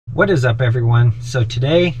What is up, everyone? So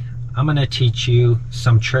today I'm going to teach you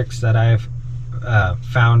some tricks that I've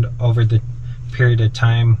found over the period of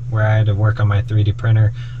time where I had to work on my 3D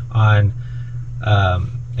printer on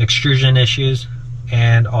extrusion issues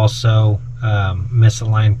and also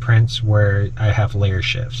misaligned prints where I have layer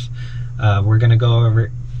shifts. We're going to go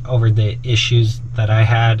over the issues that I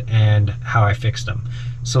had and how I fixed them.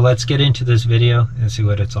 So let's get into this video and see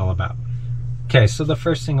what it's all about. Okay, so the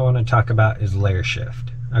first thing I want to talk about is layer shift.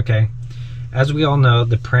 Okay, as we all know,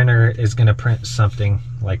 the printer is going to print something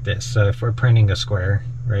like this. So if we're printing a square,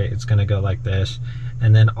 right, it's going to go like this,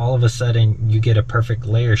 and then all of a sudden you get a perfect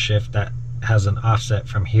layer shift that has an offset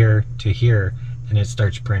from here to here, and it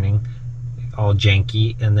starts printing all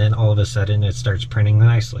janky, and then all of a sudden it starts printing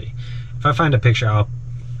nicely. If I find a picture, I'll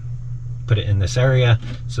put it in this area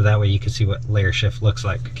so that way you can see what layer shift looks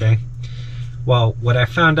like. Okay, well, what I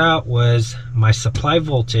found out was my supply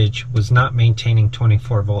voltage was not maintaining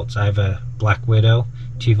 24 volts. I have a Black Widow,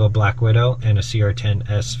 TiVo Black Widow, and a CR10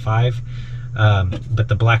 S5. But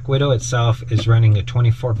the Black Widow itself is running a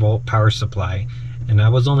 24 volt power supply, and I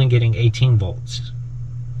was only getting 18 volts.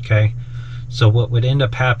 Okay, so what would end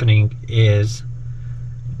up happening is,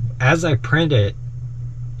 as I print it,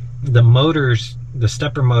 the motors, the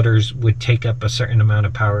stepper motors, would take up a certain amount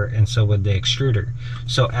of power, and so would the extruder.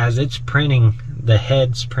 So as it's printing, the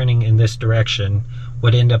head's printing in this direction,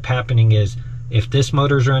 what end up happening is, if this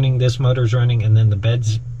motor's running, and then the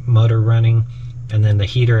bed's motor running, and then the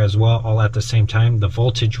heater as well, all at the same time, the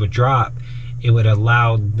voltage would drop. It would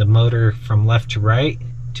allow the motor from left to right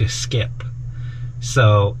to skip.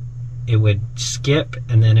 So it would skip,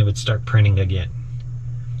 and then it would start printing again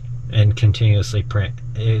and continuously print.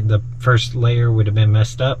 The first layer would have been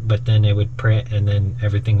messed up, but then it would print and then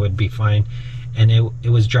everything would be fine, and it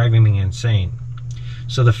was driving me insane.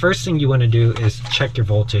 So the first thing you want to do is check your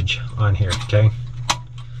voltage on here. Okay,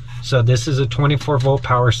 so this is a 24 volt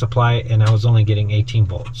power supply, and I was only getting 18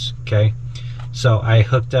 volts. Okay, so I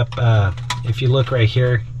hooked up, if you look right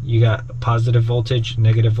here, you got positive voltage,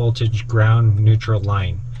 negative voltage, ground, neutral,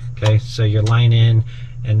 line. Okay, so your line in,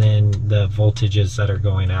 and then the voltages that are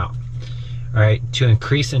going out. Alright, to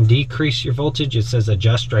increase and decrease your voltage, it says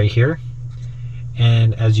adjust right here,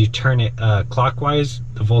 and as you turn it clockwise,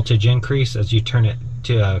 the voltage increase. As you turn it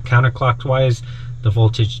to counterclockwise, the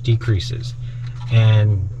voltage decreases.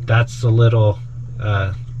 And that's the little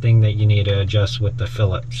thing that you need to adjust with the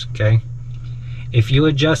Phillips. Okay, if you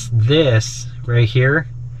adjust this right here,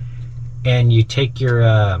 and you take your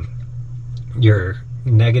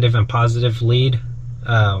negative and positive lead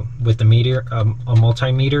with the meter, a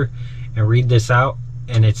multimeter, and read this out,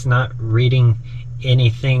 and it's not reading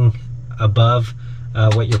anything above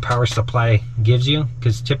what your power supply gives you,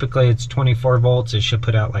 because typically it's 24 volts, it should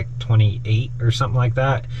put out like 28 or something like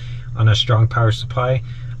that on a strong power supply.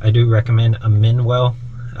 I do recommend a Minwell.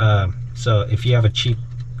 So if you have a cheap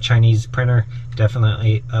Chinese printer,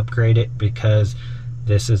 definitely upgrade it, because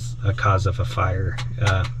this is a cause of a fire.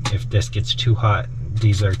 If this gets too hot,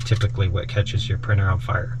 these are typically what catches your printer on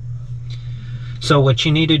fire. So what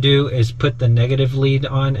you need to do is put the negative lead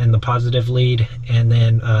on and the positive lead, and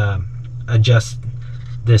then adjust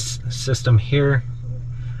this system here.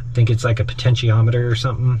 I think it's like a potentiometer or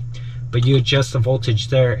something, but you adjust the voltage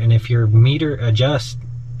there, and if your meter adjusts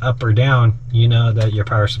up or down, you know that your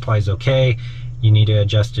power supply is okay. You need to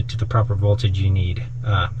adjust it to the proper voltage you need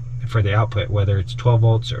for the output, whether it's 12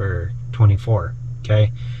 volts or 24.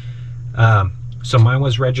 Okay, so mine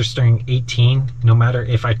was registering 18. No matter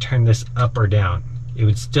if I turn this up or down, it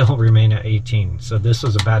would still remain at 18. So this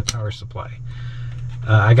was a bad power supply.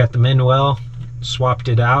 I got the Minwell, swapped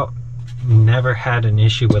it out, never had an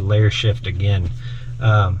issue with layer shift again.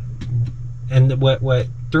 And what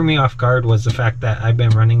threw me off guard was the fact that I've been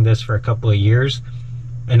running this for a couple of years,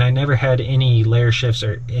 and I never had any layer shifts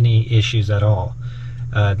or any issues at all.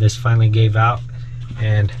 This finally gave out,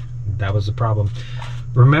 and that was the problem.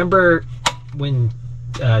 Remember when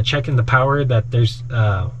checking the power that there's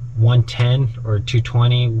 110 or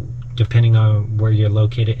 220 depending on where you're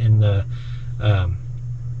located in the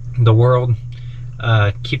world.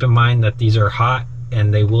 Keep in mind that these are hot,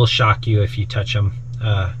 and they will shock you if you touch them,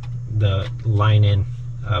 the line in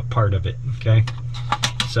part of it. Okay,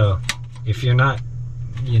 so if you're not,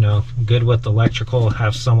 you know, good with electrical,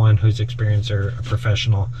 have someone who's experienced or a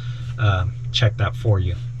professional check that for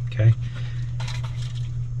you. Okay,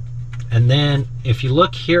 and then if you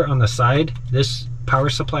look here on the side, this power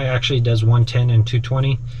supply actually does 110 and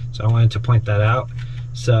 220, so I wanted to point that out.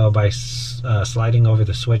 So by sliding over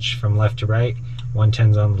the switch from left to right,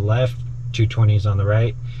 110's on the left, 220's on the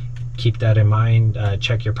right. Keep that in mind.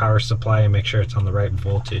 Check your power supply and make sure it's on the right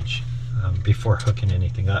voltage. before hooking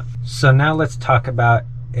anything up. So now let's talk about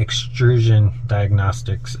extrusion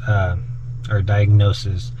diagnostics, or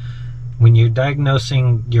diagnosis. When you're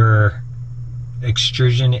diagnosing your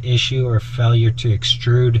extrusion issue or failure to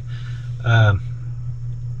extrude,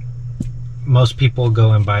 most people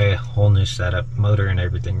go and buy a whole new setup, motor and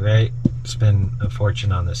everything, right? Spend a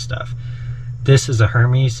fortune on this stuff. This is a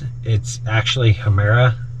Hermes. It's actually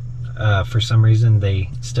Hemera. For some reason they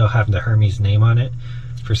still have the Hermes name on it.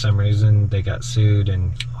 For some reason they got sued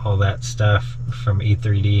and all that stuff from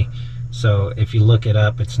E3D. So if you look it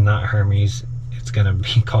up, it's not Hermes, it's gonna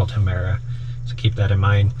be called Hemera, so keep that in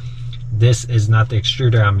mind. This is not the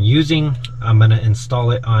extruder I'm using. I'm gonna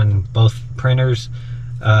install it on both printers.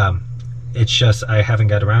 It's just I haven't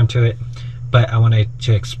got around to it, but I wanted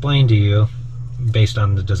to explain to you based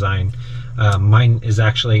on the design. Mine is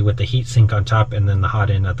actually with the heat sink on top and then the hot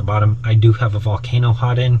end at the bottom. I do have a Volcano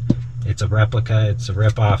hot end. It's a replica, it's a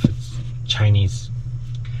ripoff, it's Chinese,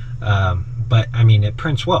 but I mean it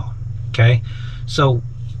prints well. Okay, so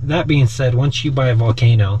that being said, once you buy a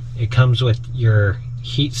Volcano, it comes with your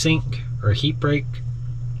heat sink or heat break,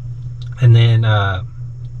 and then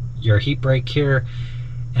your heat break here,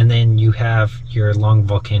 and then you have your long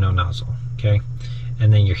Volcano nozzle, okay,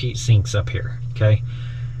 and then your heat sinks up here. Okay,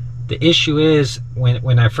 the issue is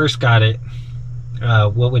when I first got it,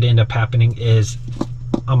 what would end up happening is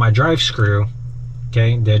on my drive screw,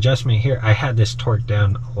 okay, the adjustment here, I had this torqued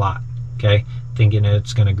down a lot, okay, thinking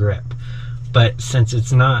it's going to grip. But since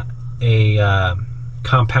it's not a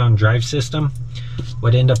compound drive system,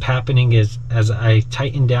 what ended up happening is as I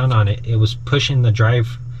tightened down on it, it was pushing the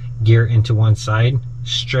drive gear into one side,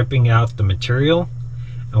 stripping out the material,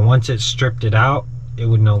 and once it stripped it out, it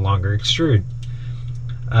would no longer extrude.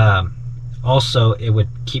 Also, it would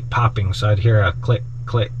keep popping, so I'd hear a click,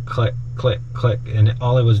 click, click, click, click, and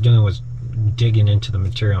all it was doing was digging into the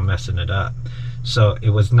material, messing it up. So it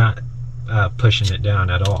was not pushing it down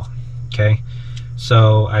at all. Okay,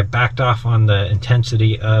 so I backed off on the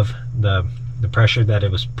intensity of the pressure that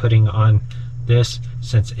it was putting on this,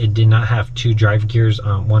 since it did not have two drive gears,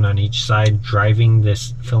 one on each side, driving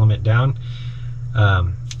this filament down.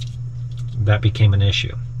 That became an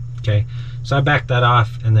issue. Okay, so I backed that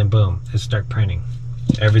off, and then boom, it started printing.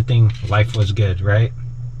 Everything, life was good, right?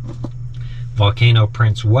 Volcano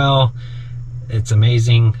prints well, it's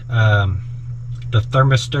amazing. The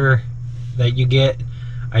thermistor that you get,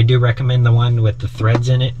 I do recommend the one with the threads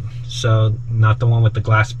in it, so not the one with the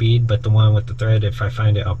glass bead, but the one with the thread. If I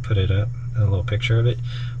find it, I'll put it up, a little picture of it.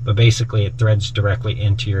 But basically it threads directly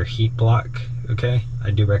into your heat block. Okay,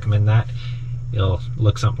 I do recommend that. It'll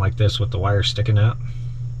look something like this with the wire sticking out.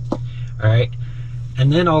 Alright,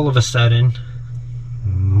 and then all of a sudden,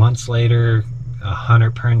 months later,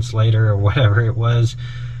 100 prints later, or whatever it was,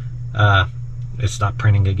 it stopped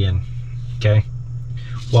printing again. Okay,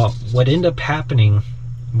 well, what ended up happening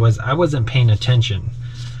was I wasn't paying attention.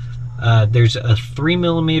 There's a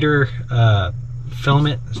 3mm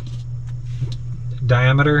filament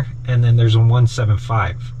diameter, and then there's a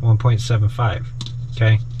 1.75.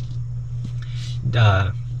 Okay,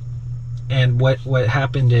 and what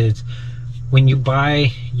happened is when you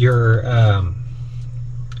buy your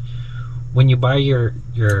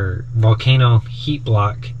Volcano heat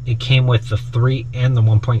block, it came with the 3 and the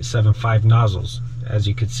 1.75 nozzles, as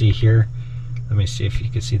you could see here. Let me see if you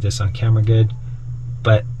can see this on camera good,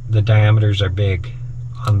 but the diameters are big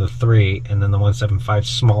on the 3, and then the 1.75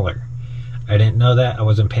 smaller. I didn't know that. I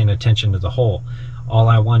wasn't paying attention to the hole. All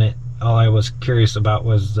I was curious about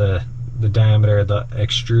was the diameter of the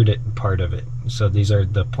extruded part of it. So these are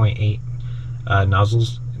the 0.8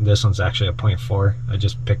 nozzles. This one's actually a 0.4. I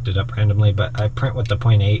just picked it up randomly, but I print with the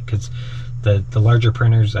 0.8 because the larger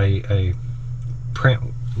printers, I print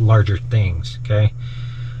larger things. Okay,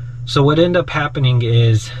 so what ended up happening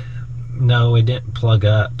is, no, it didn't plug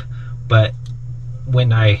up, but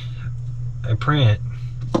when I print,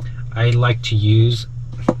 I like to use,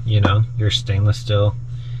 you know, your stainless steel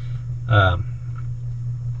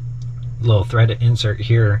little thread insert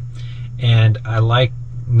here, and I like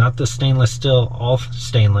not the stainless steel, all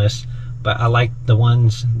stainless, but I like the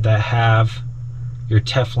ones that have your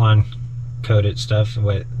Teflon coated stuff,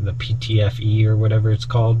 what the PTFE or whatever it's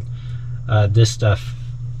called, this stuff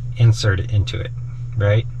inserted into it,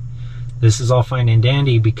 right? This is all fine and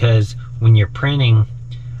dandy because when you're printing,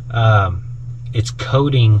 it's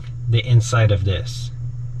coating the inside of this,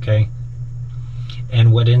 okay?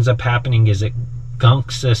 And what ends up happening is it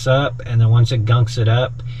gunks this up, and then once it gunks it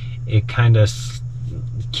up, it kind of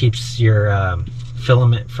keeps your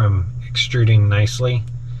filament from extruding nicely.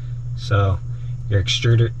 So your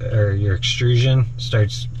extrusion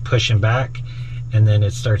starts pushing back, and then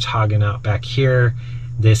it starts hogging out back here.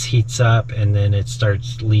 This heats up and then it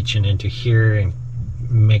starts leaching into here and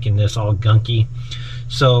making this all gunky.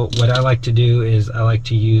 So what I like to do is I like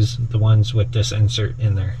to use the ones with this insert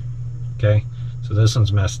in there. Okay, so this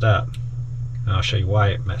one's messed up, and I'll show you why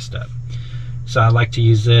it messed up. So I like to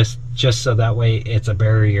use this just so that way it's a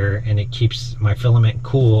barrier and it keeps my filament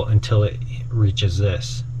cool until it reaches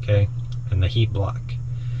this, okay, and the heat block.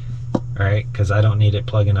 Alright, because I don't need it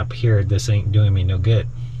plugging up here. This ain't doing me no good.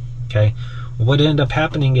 Okay, what ended up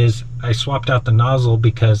happening is I swapped out the nozzle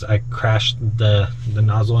because I crashed the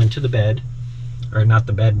nozzle into the bed, or not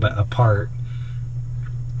the bed but a part,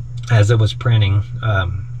 as it was printing,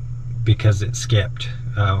 because it skipped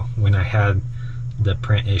when I had the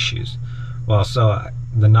print issues. Well, so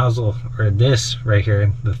the nozzle, or this right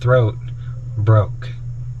here, the throat broke.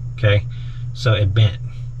 Okay, so it bent.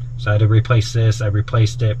 So I had to replace this. I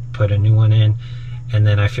replaced it, put a new one in, and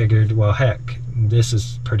then I figured, well, heck, this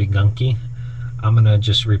is pretty gunky. I'm gonna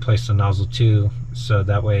just replace the nozzle too, so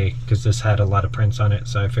that way, because this had a lot of prints on it,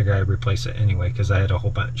 so I figured I'd replace it anyway because I had a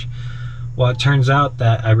whole bunch. Well, it turns out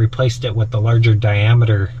that I replaced it with the larger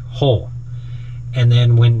diameter hole, and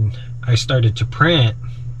then when I started to print,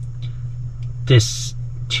 this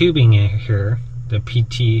tubing in here, the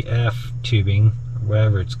PTF tubing, or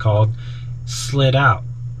whatever it's called, slid out.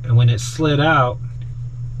 And when it slid out,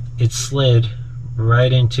 it slid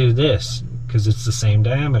right into this because it's the same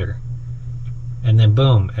diameter. And then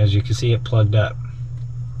boom, as you can see, it plugged up.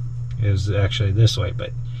 It was actually this way,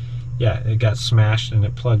 but yeah, it got smashed and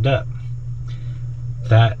it plugged up.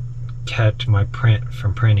 That kept my print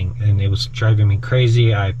from printing, and it was driving me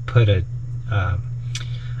crazy. I put a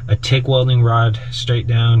TIG welding rod straight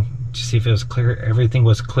down to see if it was clear. Everything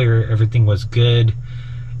was clear, everything was good,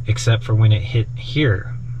 except for when it hit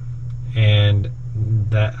here, and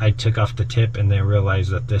that I took off the tip and then realized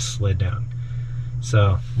that this slid down.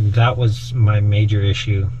 So that was my major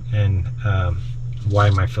issue, and why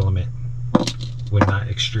my filament would not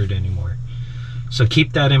extrude anymore. So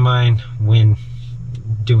keep that in mind when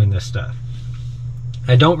doing this stuff.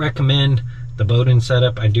 I don't recommend the Bowden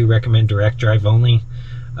setup. I do recommend direct drive only,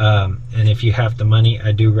 and if you have the money,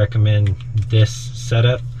 I do recommend this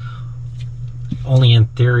setup only in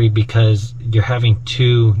theory, because you're having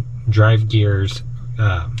two drive gears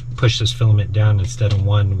push this filament down instead of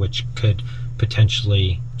one, which could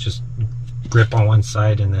potentially just grip on one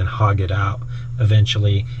side and then hog it out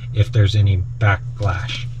eventually if there's any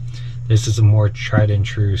backlash. This is a more tried and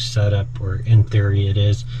true setup, or in theory it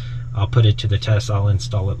is. I'll put it to the test. I'll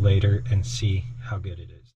install it later and see how good it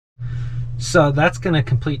is. So that's going to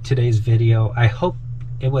complete today's video. I hope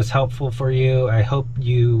it was helpful for you. I hope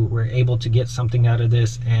you were able to get something out of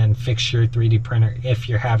this and fix your 3D printer if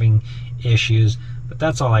you're having issues. But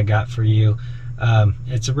that's all I got for you.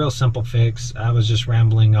 It's a real simple fix. I was just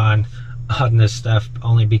rambling on this stuff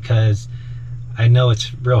only because I know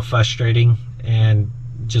it's real frustrating, and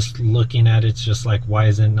just looking at it's just like, why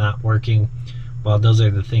is it not working? Well, those are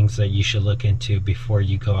the things that you should look into before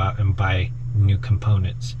you go out and buy new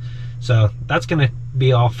components. So that's going to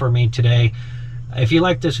be all for me today. If you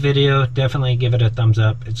like this video, definitely give it a thumbs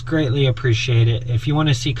up. It's greatly appreciated. If you want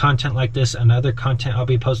to see content like this and other content I'll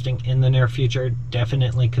be posting in the near future,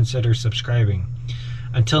 definitely consider subscribing.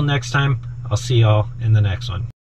 Until next time, I'll see y'all in the next one.